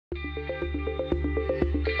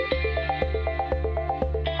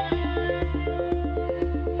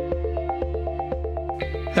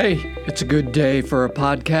Hey, it's a good day for a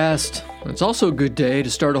podcast. It's also a good day to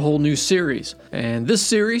start a whole new series. And this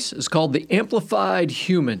series is called the Amplified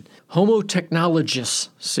Human, Homo Technologis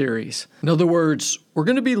series. In other words, we're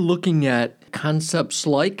going to be looking at concepts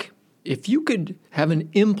like if you could have an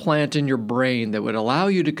implant in your brain that would allow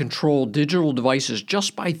you to control digital devices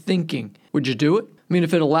just by thinking, would you do it? I mean,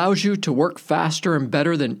 if it allows you to work faster and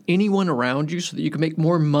better than anyone around you so that you can make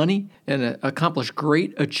more money and accomplish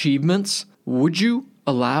great achievements, would you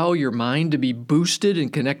allow your mind to be boosted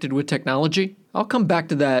and connected with technology? I'll come back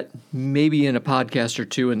to that maybe in a podcast or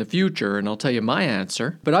two in the future, and I'll tell you my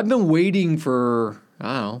answer. But I've been waiting for,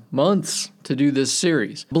 months to do this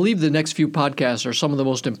series. I believe the next few podcasts are some of the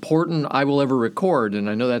most important I will ever record, and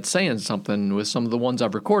I know that's saying something with some of the ones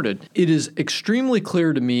I've recorded. It is extremely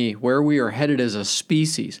clear to me where we are headed as a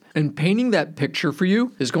species, and painting that picture for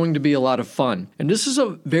you is going to be a lot of fun. And this is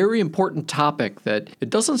a very important topic that it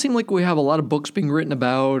doesn't seem like we have a lot of books being written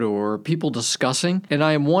about or people discussing, and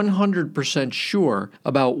I am 100% sure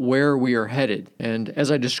about where we are headed. And as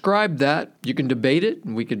I described that, you can debate it,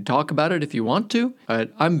 and we can talk about it if you want to.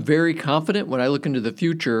 I'm very confident when I look into the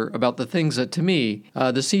future about the things that, to me,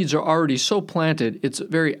 the seeds are already so planted, it's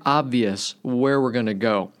very obvious where we're going to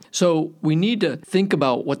go. So we need to think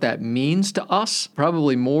about what that means to us,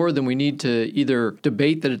 probably more than we need to either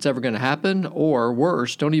debate that it's ever going to happen or,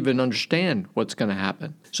 worse, don't even understand what's going to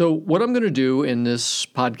happen. So what I'm going to do in this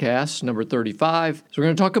podcast, number 35, is we're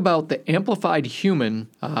going to talk about the amplified human,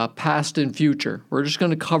 past and future. We're just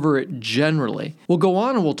going to cover it generally. We'll go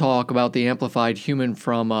on and we'll talk about the amplified human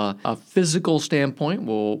from a physical standpoint.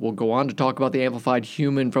 We'll go on to talk about the amplified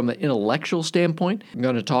human from the intellectual standpoint. I'm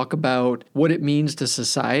going to talk about what it means to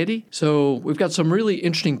society. So we've got some really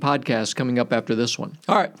interesting podcasts coming up after this one.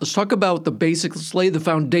 All right, let's talk about the basics. Let's lay the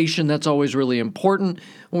foundation. That's always really important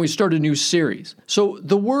when we start a new series. So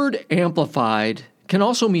the word amplified can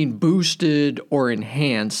also mean boosted or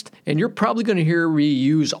enhanced, and you're probably going to hear me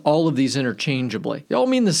use all of these interchangeably. They all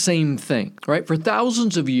mean the same thing, right? For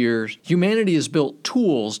thousands of years, humanity has built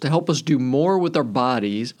tools to help us do more with our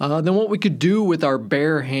bodies than what we could do with our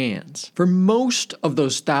bare hands. For most of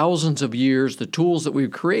those thousands of years, the tools that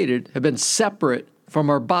we've created have been separate from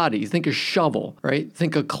our body. Think a shovel, right?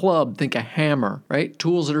 Think a club, think a hammer, right?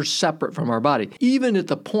 Tools that are separate from our body. Even at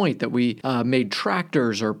the point that we made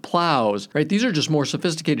tractors or plows, right? These are just more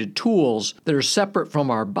sophisticated tools that are separate from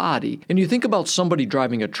our body. And you think about somebody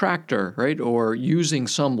driving a tractor, right? Or using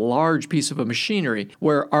some large piece of a machinery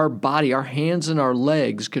where our body, our hands and our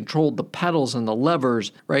legs controlled the pedals and the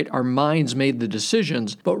levers, right? Our minds made the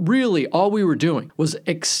decisions, but really all we were doing was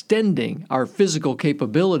extending our physical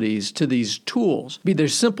capabilities to these tools. Be they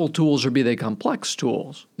simple tools or be they complex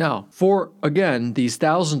tools. Now, for, again, these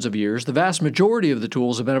thousands of years, the vast majority of the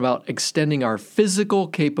tools have been about extending our physical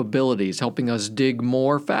capabilities, helping us dig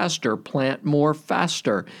more faster, plant more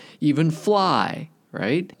faster, even fly,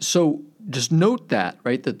 right? So just note that,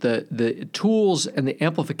 right, that the tools and the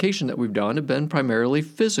amplification that we've done have been primarily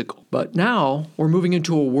physical. But now we're moving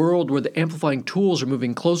into a world where the amplifying tools are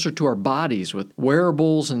moving closer to our bodies with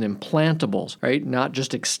wearables and implantables, right? Not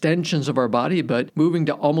just extensions of our body, but moving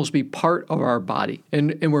to almost be part of our body.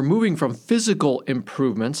 And we're moving from physical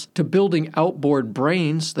improvements to building outboard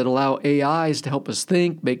brains that allow AIs to help us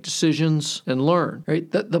think, make decisions, and learn, right?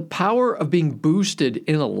 The power of being boosted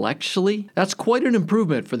intellectually, that's quite an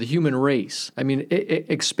improvement for the human race. I mean,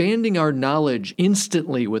 expanding our knowledge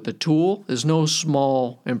instantly with a tool is no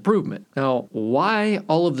small improvement. Now, why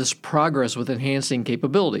all of this progress with enhancing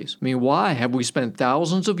capabilities? I mean, why have we spent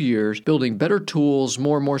thousands of years building better tools,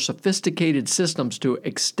 more and more sophisticated systems to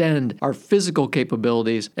extend our physical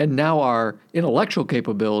capabilities and now our intellectual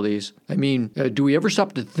capabilities? I mean, do we ever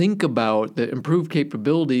stop to think about the improved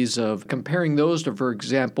capabilities of comparing those to, for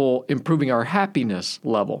example, improving our happiness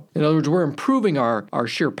level? In other words, we're improving our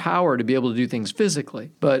sheer power to be able to do things physically.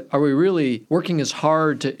 But are we really working as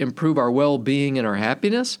hard to improve our well-being and our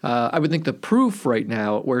happiness? I would think the proof right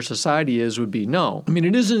now where society is would be no. I mean,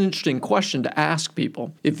 it is an interesting question to ask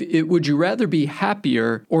people. Would you rather be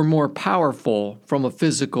happier or more powerful from a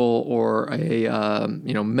physical or a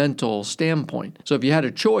mental standpoint? So if you had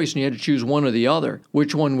a choice and you had to choose one or the other,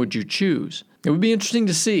 which one would you choose? It would be interesting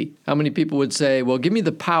to see how many people would say, well, give me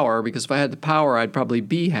the power, because if I had the power, I'd probably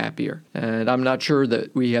be happier. And I'm not sure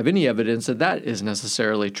that we have any evidence that that is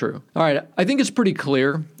necessarily true. All right, I think it's pretty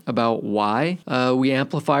clear about why we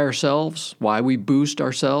amplify ourselves, why we boost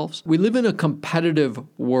ourselves. We live in a competitive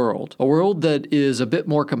world, a world that is a bit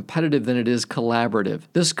more competitive than it is collaborative.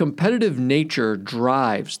 This competitive nature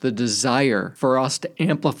drives the desire for us to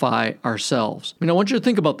amplify ourselves. I want you to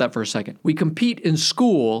think about that for a second. We compete in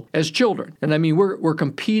school as children, and we're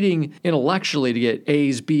competing intellectually to get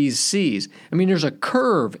A's, B's, C's. There's a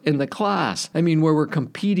curve in the class, where we're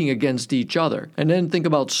competing against each other. And then think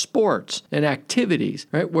about sports and activities,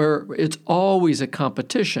 right, where it's always a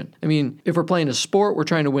competition. If we're playing a sport, we're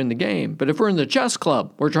trying to win the game. But if we're in the chess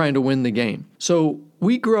club, we're trying to win the game. So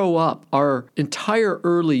we grow up our entire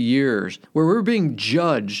early years where we're being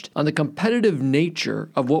judged on the competitive nature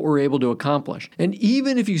of what we're able to accomplish. And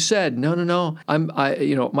even if you said, no,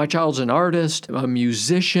 my child's an artist, a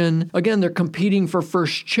musician, again, they're competing for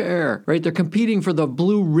first chair, right? They're competing for the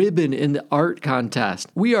blue ribbon in the art contest.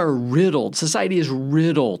 We are riddled. Society is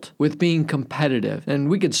riddled with being competitive. And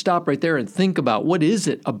we could stop right there and think about what is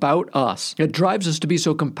it about us that drives us to be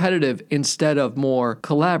so competitive instead of more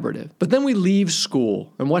collaborative. But then we leave school.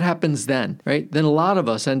 And what happens then, right? Then a lot of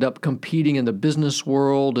us end up competing in the business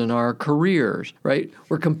world and our careers, right?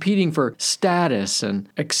 We're competing for status and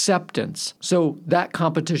acceptance. So that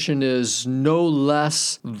competition is no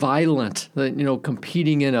less violent than,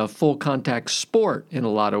 competing in a full contact sport in a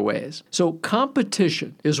lot of ways. So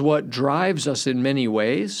competition is what drives us in many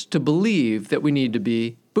ways to believe that we need to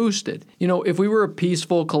be boosted. If we were a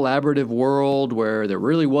peaceful, collaborative world where there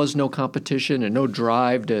really was no competition and no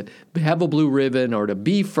drive to have a blue ribbon or to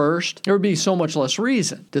be first, there would be so much less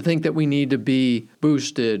reason to think that we need to be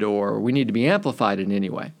boosted or we need to be amplified in any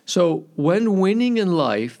way. So when winning in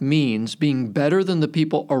life means being better than the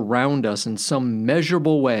people around us in some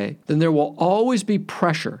measurable way, then there will always be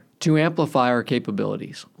pressure to amplify our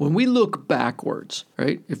capabilities. When we look backwards,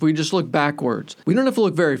 right? If we just look backwards, we don't have to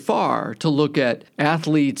look very far to look at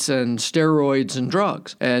athletes and steroids and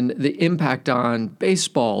drugs and the impact on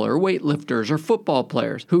baseball or weightlifters or football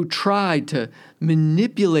players who tried to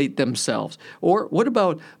manipulate themselves. Or what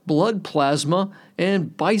about blood plasma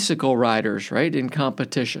and bicycle riders, right, in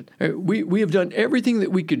competition? We have done everything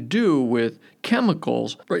that we could do with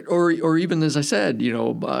chemicals, right, or even, as I said,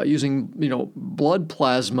 using, blood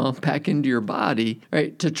plasma back into your body,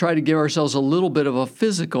 right, to try to give ourselves a little bit of a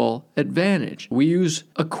physical advantage. We use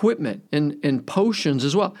equipment and potions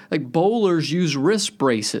as well. Like bowlers use wrist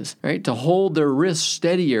braces, right, to hold their wrists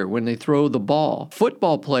steadier when they throw the ball.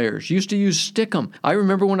 Football players used to use stickum. I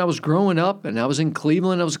remember when I was growing up and I was in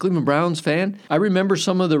Cleveland, I was a Cleveland Browns fan. I remember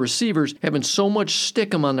some of the receivers having so much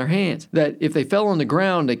stickum on their hands that if they fell on the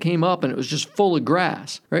ground, they came up and it was just full of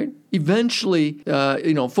grass, right? Eventually,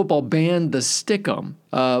 football banned the stickum.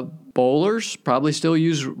 Bowlers probably still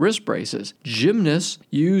use wrist braces. Gymnasts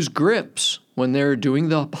use grips when they're doing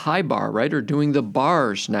the high bar, right, or doing the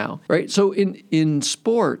bars now, right? So in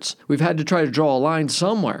sports, we've had to try to draw a line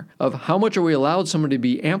somewhere of how much are we allowed somebody to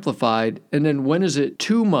be amplified, and then when is it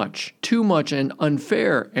too much and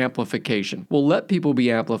unfair amplification? We'll let people be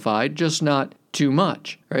amplified, just not too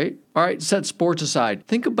much, right? All right, set sports aside.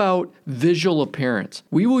 Think about visual appearance.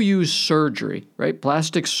 We will use surgery, right?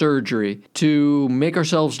 Plastic surgery to make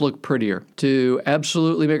ourselves look prettier, to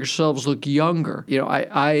absolutely make ourselves look younger.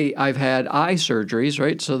 I've had eye surgeries,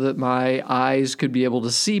 right? So that my eyes could be able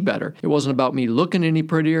to see better. It wasn't about me looking any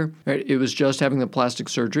prettier, right? It was just having the plastic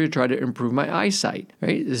surgery to try to improve my eyesight,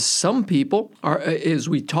 right? Some people are, as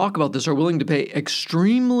we talk about this, are willing to pay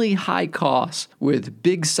extremely high costs with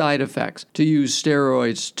big side effects to use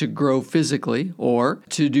steroids to grow physically or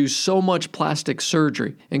to do so much plastic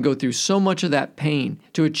surgery and go through so much of that pain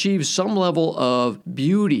to achieve some level of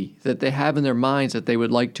beauty that they have in their minds that they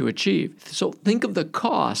would like to achieve. So think of the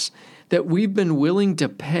costs that we've been willing to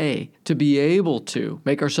pay to be able to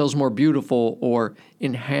make ourselves more beautiful or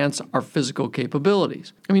enhance our physical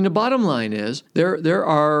capabilities. The bottom line is there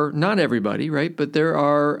are, not everybody, right, but there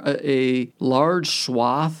are a large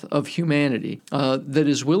swath of humanity that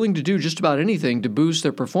is willing to do just about anything to boost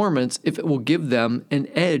their performance if it will give them an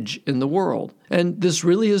edge in the world. And this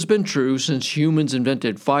really has been true since humans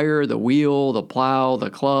invented fire, the wheel, the plow, the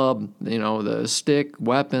club, the stick,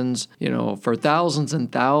 weapons, for thousands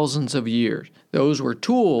and thousands of years. Those were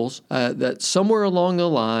tools that somewhere along the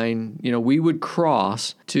line, we would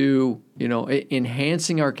cross to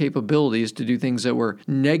enhancing our capabilities to do things that were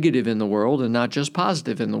negative in the world and not just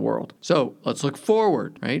positive in the world. So let's look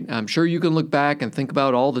forward, right? I'm sure you can look back and think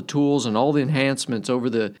about all the tools and all the enhancements over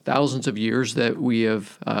the thousands of years that we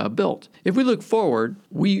have built. If we look forward,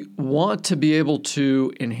 we want to be able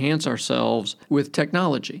to enhance ourselves with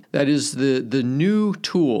technology. That is the new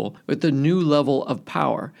tool with the new level of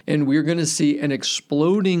power. And we're going to see an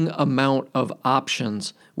exploding amount of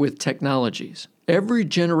options with technologies. Every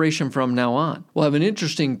generation from now on will have an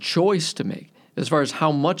interesting choice to make as far as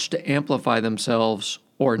how much to amplify themselves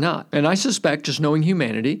or not. And I suspect, just knowing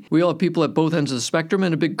humanity, we'll have people at both ends of the spectrum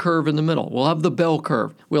and a big curve in the middle. We'll have the bell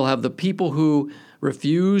curve. We'll have the people who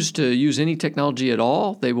refuse to use any technology at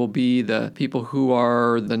all. They will be the people who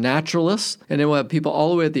are the naturalists. And then we'll have people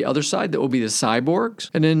all the way at the other side that will be the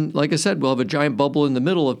cyborgs. And then, like I said, we'll have a giant bubble in the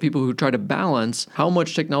middle of people who try to balance how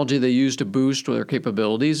much technology they use to boost their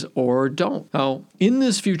capabilities or don't. Now, in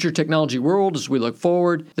this future technology world, as we look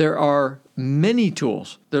forward, there are many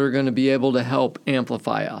tools that are going to be able to help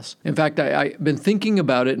amplify us. In fact, I've been thinking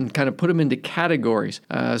about it and kind of put them into categories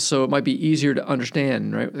so it might be easier to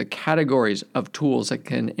understand, right? The categories of tools that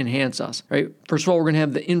can enhance us, right? First of all, we're going to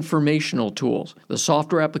have the informational tools, the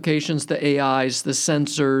software applications, the AIs, the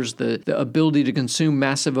sensors, the ability to consume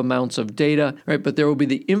massive amounts of data, right? But there will be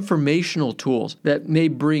the informational tools that may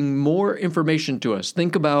bring more information to us.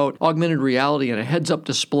 Think about augmented reality and a heads-up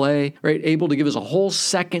display, right? Able to give us a whole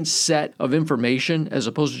second set of information as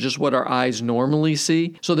opposed to just what our eyes normally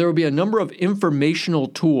see. So there will be a number of informational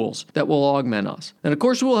tools that will augment us. And of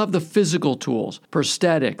course, we'll have the physical tools,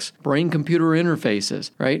 prosthetics, brain-computer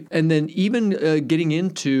interfaces, right? And then even getting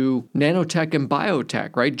into nanotech and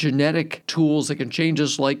biotech, right? Genetic tools that can change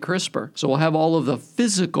us like CRISPR. So we'll have all of the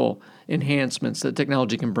physical enhancements that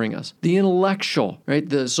technology can bring us. The intellectual,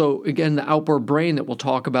 right? So again, the outboard brain that we'll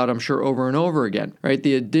talk about, I'm sure, over and over again, right?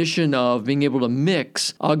 The addition of being able to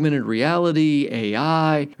mix augmented reality,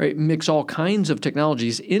 AI, right? Mix all kinds of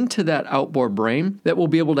technologies into that outboard brain that will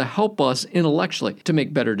be able to help us intellectually to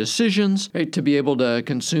make better decisions, right? To be able to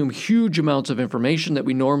consume huge amounts of information that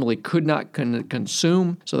we normally could not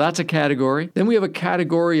consume. So that's a category. Then we have a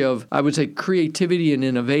category of, I would say, creativity and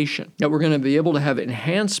innovation, that we're going to be able to have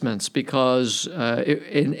enhancements because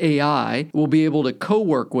an AI will be able to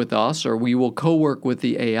co-work with us, or we will co-work with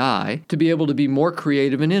the AI to be able to be more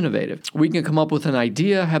creative and innovative. We can come up with an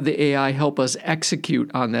idea, have the AI help us execute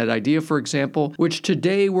on that idea, for example, which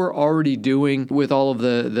today we're already doing with all of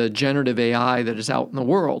the generative AI that is out in the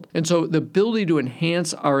world. And so the ability to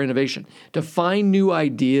enhance our innovation, to find new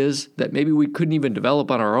ideas that maybe we couldn't even develop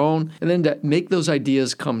on our own, and then to make those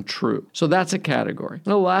ideas come true. So that's a category.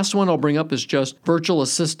 And the last one I'll bring up is just virtual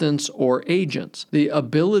assistants or agents. The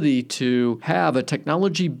ability to have a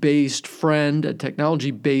technology-based friend, a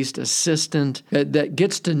technology-based assistant that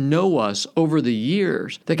gets to know us over the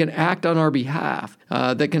years, that can act on our behalf,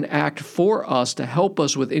 that can act for us to help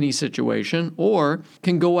us with any situation, or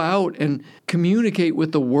can go out and communicate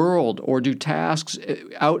with the world or do tasks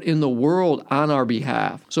out in the world on our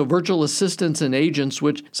behalf. So virtual assistants and agents,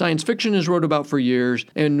 which science fiction has wrote about for years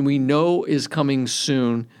and we know is coming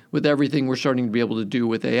soon with everything we're starting to be able to do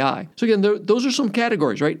with AI. So again, those are some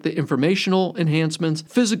categories, right? The informational enhancements,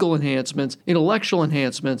 physical enhancements, intellectual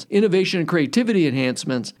enhancements, innovation and creativity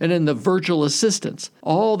enhancements, and then the virtual assistants,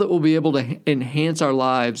 all that will be able to enhance our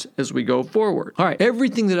lives as we go forward. All right,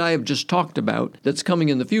 everything that I have just talked about that's coming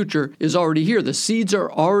in the future is already here. The seeds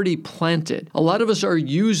are already planted. A lot of us are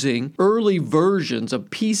using early versions of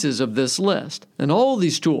pieces of this list. And all of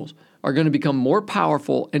these tools are going to become more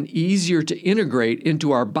powerful and easier to integrate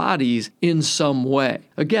into our bodies in some way.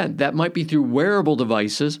 Again, that might be through wearable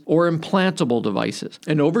devices or implantable devices.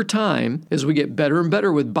 And over time, as we get better and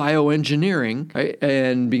better with bioengineering, right,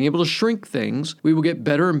 and being able to shrink things, we will get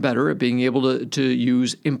better and better at being able to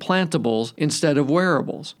use implantables instead of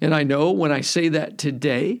wearables. And I know when I say that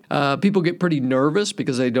today, people get pretty nervous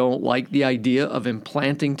because they don't like the idea of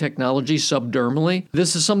implanting technology subdermally.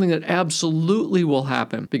 This is something that absolutely will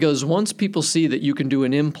happen because once people see that you can do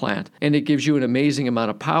an implant and it gives you an amazing amount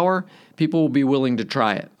of power, people will be willing to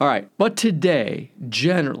try it. All right, but today,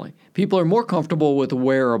 generally, people are more comfortable with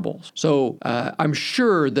wearables. So I'm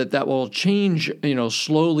sure that will change,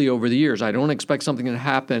 slowly over the years. I don't expect something to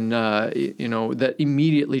happen, that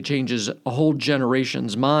immediately changes a whole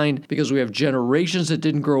generation's mind because we have generations that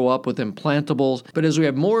didn't grow up with implantables. But as we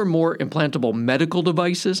have more and more implantable medical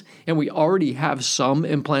devices, and we already have some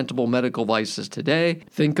implantable medical devices today,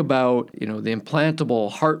 think about, the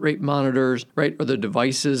implantable heart rate monitors, right, or the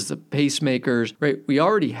devices, the pacemakers, right? We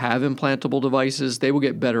already have implantable devices. They will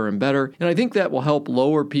get better and better. And I think that will help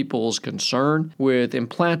lower people's concern with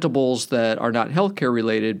implantables that are not healthcare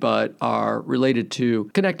related, but are related to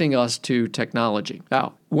connecting us to technology.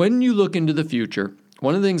 Now, when you look into the future,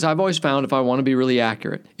 one of the things I've always found, if I want to be really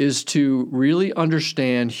accurate, is to really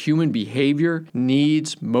understand human behavior,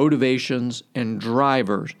 needs, motivations, and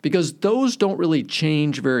drivers, because those don't really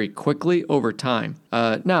change very quickly over time.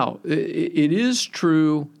 Now, it is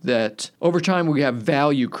true that over time we have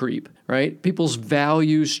value creep, right? People's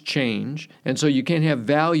values change, and so you can have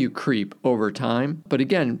value creep over time. But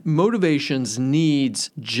again, motivations, needs,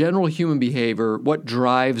 general human behavior, what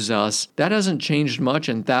drives us, that hasn't changed much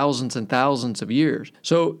in thousands and thousands of years.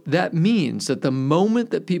 So that means that the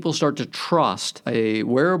moment that people start to trust a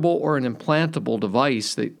wearable or an implantable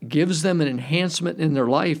device that gives them an enhancement in their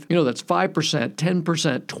life, that's 5%,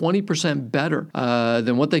 10%, 20% better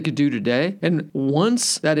than what they could do today. And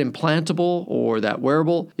once that implantable or that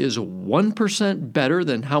wearable is 1% better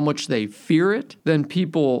than how much they fear it, then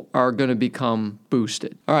people are going to become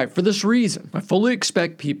boosted. All right, for this reason, I fully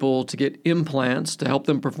expect people to get implants to help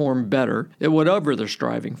them perform better at whatever they're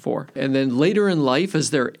striving for. And then later in life, as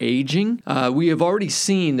they're aging, we have already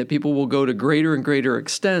seen that people will go to greater and greater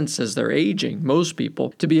extents as they're aging, most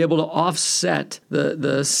people, to be able to offset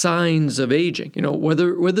the signs of aging,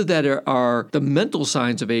 whether that are the mental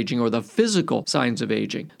signs of aging or the physical signs of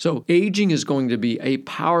aging. So aging is going to be a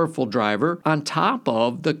powerful driver on top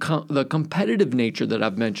of the competitive nature that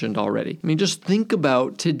I've mentioned already. I mean, just think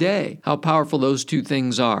about today how powerful those two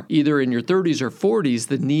things are. Either in your 30s or 40s,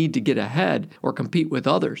 the need to get ahead or compete with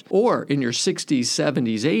others, or in your 60s,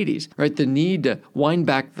 70s, 80s, right? The need to wind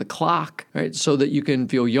back the clock, right? So that you can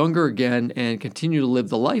feel younger again and continue to live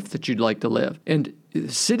the life that you'd like to live. And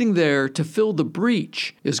sitting there to fill the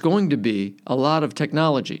breach is going to be a lot of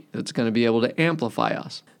technology that's going to be able to amplify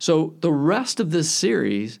us. So the rest of this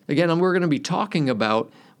series, again, we're going to be talking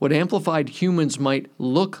about what amplified humans might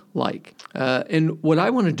look like. And what I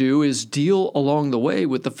want to do is deal along the way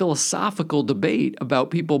with the philosophical debate about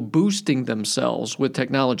people boosting themselves with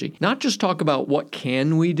technology. Not just talk about what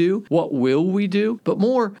can we do, what will we do, but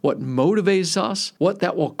more what motivates us, what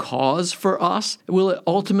that will cause for us. Will it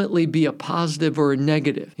ultimately be a positive or a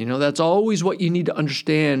negative? That's always what you need to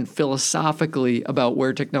understand philosophically about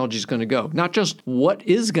where technology is going to go. Not just what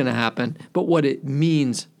is going to happen, but what it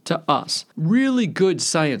means to us. Really good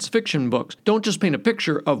science fiction books don't just paint a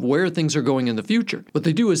picture of where things are going in the future. What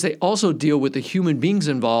they do is they also deal with the human beings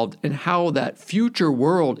involved and how that future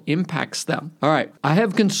world impacts them. All right, I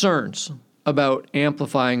have concerns about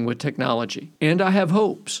amplifying with technology, and I have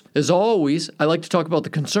hopes. As always, I like to talk about the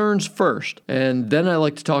concerns first, and then I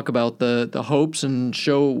like to talk about the hopes and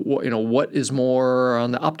show what is more on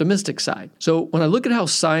the optimistic side. So when I look at how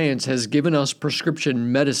science has given us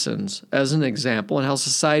prescription medicines as an example and how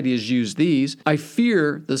society has used these, I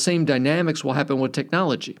fear the same dynamics will happen with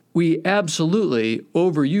technology. We absolutely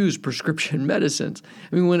overuse prescription medicines.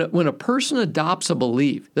 I mean, when a person adopts a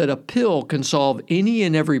belief that a pill can solve any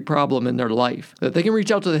and every problem in their life, that they can reach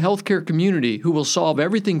out to the healthcare community who will solve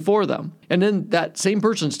everything for them, and then that same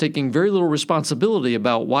person's taking very little responsibility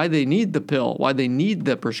about why they need the pill, why they need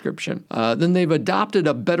the prescription, then they've adopted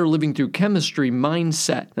a better living through chemistry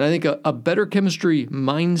mindset. And I think a better chemistry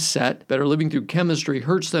mindset, better living through chemistry,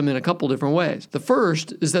 hurts them in a couple different ways. The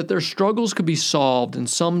first is that their struggles could be solved in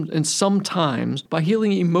some times by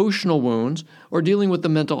healing emotional wounds or dealing with the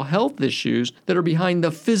mental health issues that are behind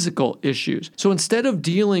the physical issues. So instead of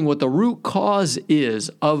dealing with the root cause is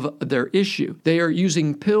of their issue, they are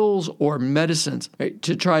using pills or medicines, right,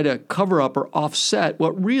 to try to cover up or offset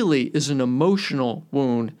what really is an emotional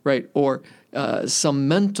wound, right, or some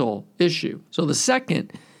mental issue. So the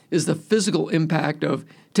second is the physical impact of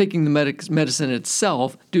taking the medicine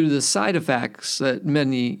itself due to the side effects that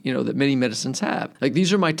many medicines have. Like,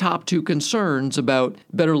 these are my top two concerns about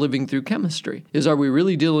better living through chemistry. Are we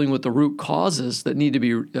really dealing with the root causes that need to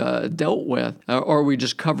be dealt with, or are we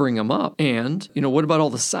just covering them up? And, what about all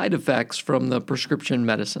the side effects from the prescription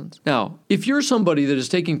medicines? Now, if you're somebody that is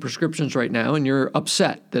taking prescriptions right now and you're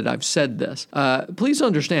upset that I've said this, please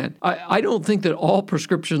understand, I don't think that all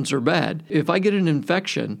prescriptions are bad. If I get an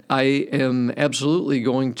infection, I am absolutely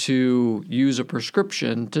going to use a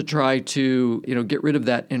prescription to try to, get rid of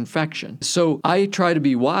that infection. So I try to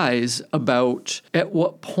be wise about at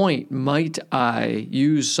what point might I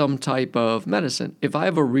use some type of medicine. If I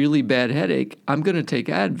have a really bad headache, I'm going to take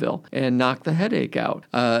Advil and knock the headache out.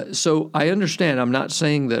 So I understand. I'm not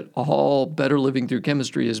saying that all better living through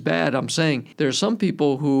chemistry is bad. I'm saying there are some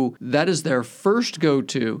people who that is their first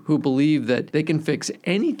go-to, who believe that they can fix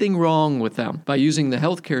anything wrong with them by using the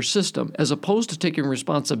healthcare system, as opposed to taking responsibility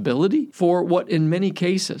responsibility for what in many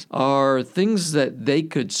cases are things that they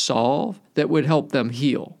could solve that would help them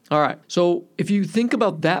heal. All right, so if you think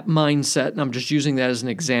about that mindset, and I'm just using that as an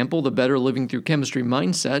example, the better living through chemistry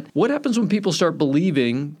mindset, what happens when people start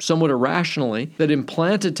believing, somewhat irrationally, that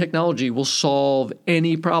implanted technology will solve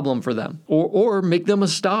any problem for them, or make them a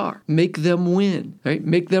star, make them win, right?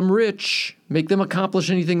 Make them rich, make them accomplish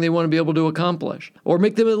anything they want to be able to accomplish, or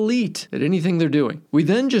make them elite at anything they're doing. We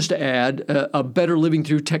then just add a better living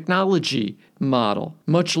through technology model,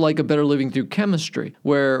 much like a better living through chemistry,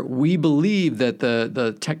 where we believe that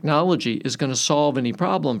the technology is going to solve any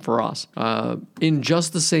problem for us. In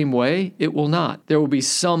just the same way, it will not. There will be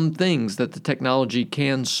some things that the technology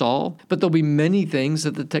can solve, but there'll be many things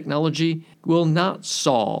that the technology will not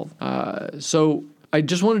solve. So I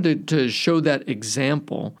just wanted to show that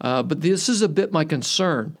example, but this is a bit my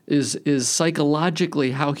concern, is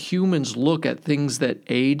psychologically how humans look at things that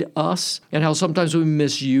aid us and how sometimes we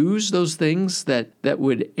misuse those things that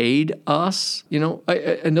would aid us.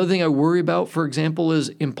 Another thing I worry about, for example, is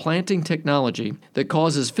implanting technology that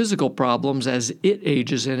causes physical problems as it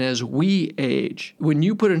ages and as we age. When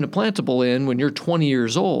you put an implantable in when you're 20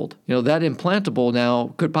 years old, that implantable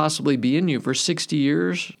now could possibly be in you for 60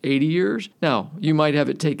 years, 80 years. Now, you might have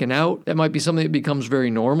it taken out. That might be something that becomes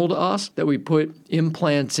very normal to us, that we put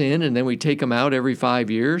implants in and then we take them out every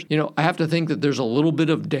 5 years. I have to think that there's a little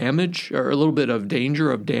bit of damage or a little bit of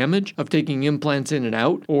danger of damage of taking implants in and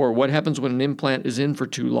out, or what happens when an implant is in for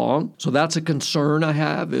too long. So that's a concern I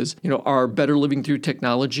have is, our better living through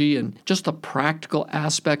technology and just the practical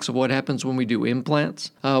aspects of what happens when we do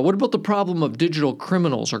implants. What about the problem of digital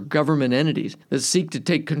criminals or government entities that seek to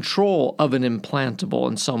take control of an implantable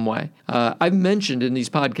in some way? I've mentioned in these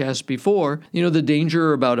podcasts before, the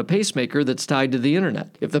danger about a pacemaker that's tied to the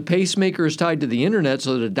internet. If the pacemaker is tied to the internet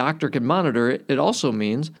so that a doctor can monitor it, it also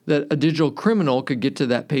means that a digital criminal could get to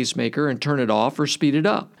that pacemaker and turn it off or speed it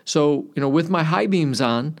up. So, with my high beams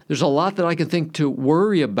on, there's a lot that I can think to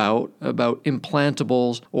worry about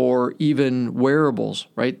implantables or even wearables,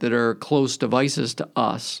 right, that are close devices to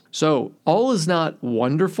us. So, all is not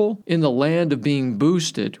wonderful in the land of being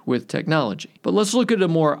boosted with technology. But let's look at a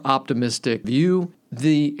more optimistic view.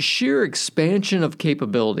 The sheer expansion of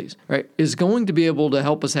capabilities, right, is going to be able to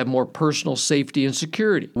help us have more personal safety and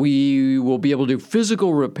security. We will be able to do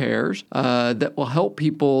physical repairs that will help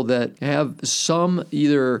people that have some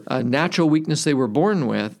either natural weakness they were born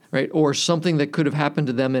with, right, or something that could have happened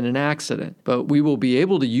to them in an accident. But we will be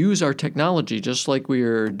able to use our technology, just like we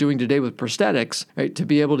are doing today with prosthetics, right, to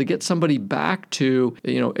be able to get somebody back to,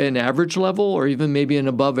 an average level or even maybe an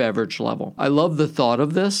above average level. I love the thought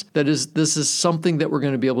of this. This is something that we're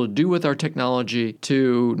going to be able to do with our technology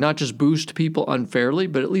to not just boost people unfairly,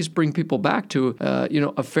 but at least bring people back to,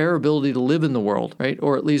 a fair ability to live in the world, right?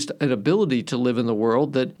 Or at least an ability to live in the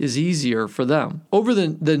world that is easier for them. Over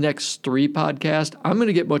the next 3 podcasts, I'm going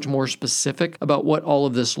to get much more specific about what all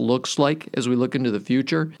of this looks like as we look into the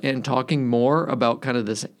future and talking more about kind of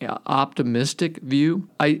this optimistic view.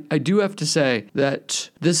 I do have to say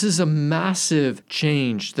that this is a massive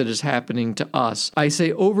change that is happening to us. I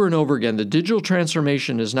say over and over again, the digital transformation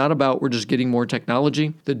is not about we're just getting more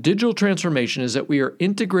technology. The digital transformation is that we are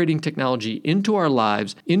integrating technology into our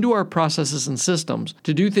lives, into our processes and systems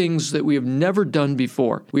to do things that we have never done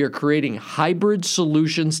before. We are creating hybrid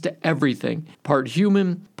solutions to everything, part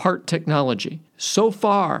human, part technology. So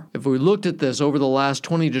far, if we looked at this over the last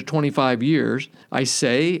 20 to 25 years, I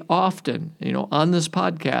say often, on this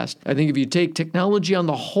podcast, I think if you take technology on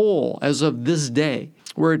the whole as of this day,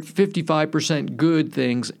 we're at 55% good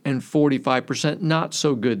things and 45% not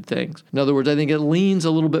so good things. In other words, I think it leans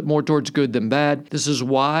a little bit more towards good than bad. This is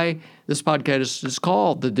why this podcast is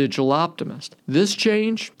called The Digital Optimist. This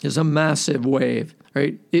change is a massive wave.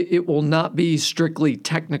 Right? It will not be strictly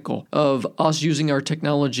technical of us using our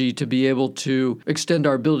technology to be able to extend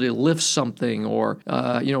our ability to lift something or,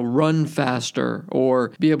 run faster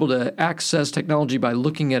or be able to access technology by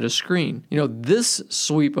looking at a screen. This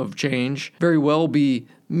sweep of change very well be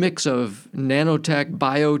mix of nanotech,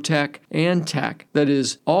 biotech, and tech that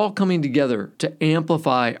is all coming together to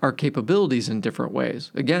amplify our capabilities in different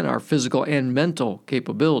ways. Again, our physical and mental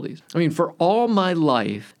capabilities. I mean, for all my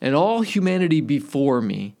life and all humanity before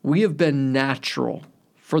me, we have been natural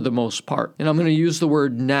for the most part. And I'm going to use the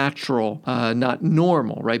word natural, not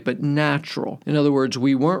normal, right? But natural. In other words,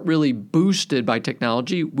 we weren't really boosted by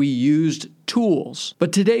technology. We used tools.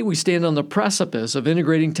 But today we stand on the precipice of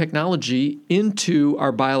integrating technology into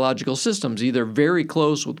our biological systems, either very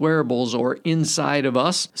close with wearables or inside of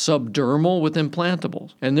us, subdermal with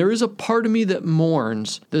implantables. And there is a part of me that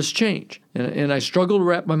mourns this change. And I struggle to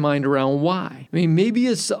wrap my mind around why. I mean, maybe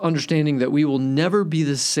it's the understanding that we will never be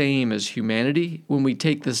the same as humanity when we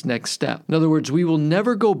take this next step. In other words, we will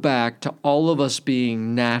never go back to all of us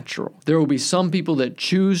being natural. There will be some people that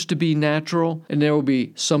choose to be natural, and there will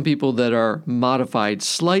be some people that are modified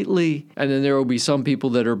slightly, and then there will be some people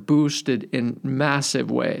that are boosted in massive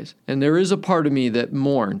ways. And there is a part of me that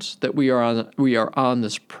mourns that we are on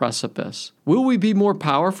this precipice. Will we be more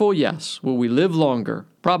powerful? Yes. Will we live longer?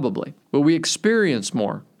 Probably. Will we experience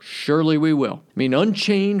more? Surely we will. I mean,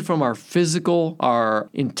 unchained from our physical, our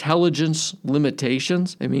intelligence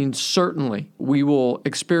limitations, certainly we will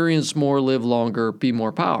experience more, live longer, be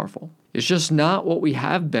more powerful. It's just not what we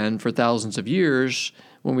have been for thousands of years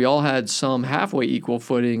when we all had some halfway equal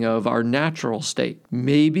footing of our natural state.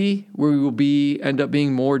 Maybe we will end up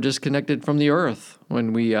being more disconnected from the earth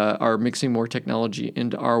when we are mixing more technology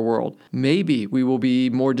into our world. Maybe we will be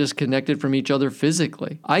more disconnected from each other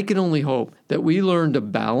physically. I can only hope that we learn to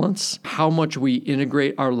balance how much we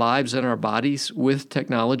integrate our lives and our bodies with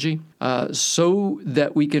technology so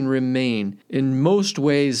that we can remain in most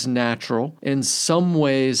ways natural, in some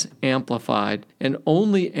ways amplified, and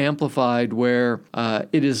only amplified where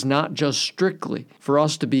it is not just strictly for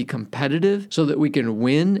us to be competitive so that we can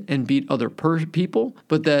win and beat other people,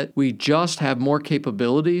 but that we just have more capabilities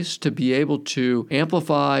to be able to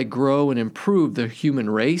amplify, grow, and improve the human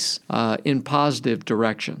race in positive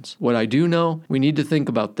directions. What I do know, we need to think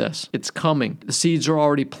about this. It's coming. The seeds are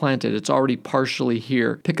already planted. It's already partially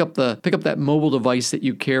here. Pick up that mobile device that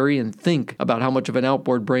you carry and think about how much of an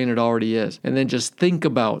outboard brain it already is. And then just think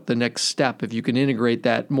about the next step if you can integrate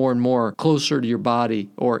that more and more closer to your body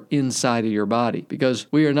or inside of your body, because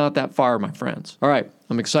we are not that far, my friends. All right.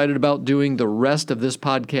 I'm excited about doing the rest of this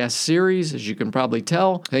podcast series, as you can probably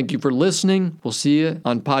tell. Thank you for listening. We'll see you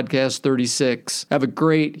on podcast 36. Have a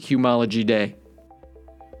great Humalogy day.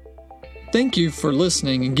 Thank you for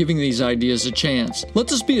listening and giving these ideas a chance. Let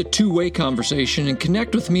this be a two-way conversation and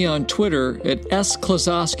connect with me on Twitter at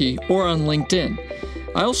 @sklosowski or on LinkedIn.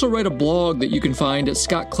 I also write a blog that you can find at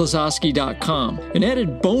scottklosowski.com. An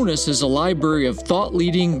added bonus is a library of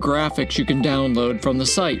thought-leading graphics you can download from the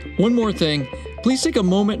site. One more thing, please take a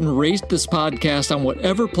moment and rate this podcast on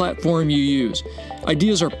whatever platform you use.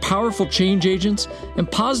 Ideas are powerful change agents,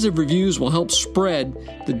 and positive reviews will help spread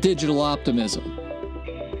the digital optimism.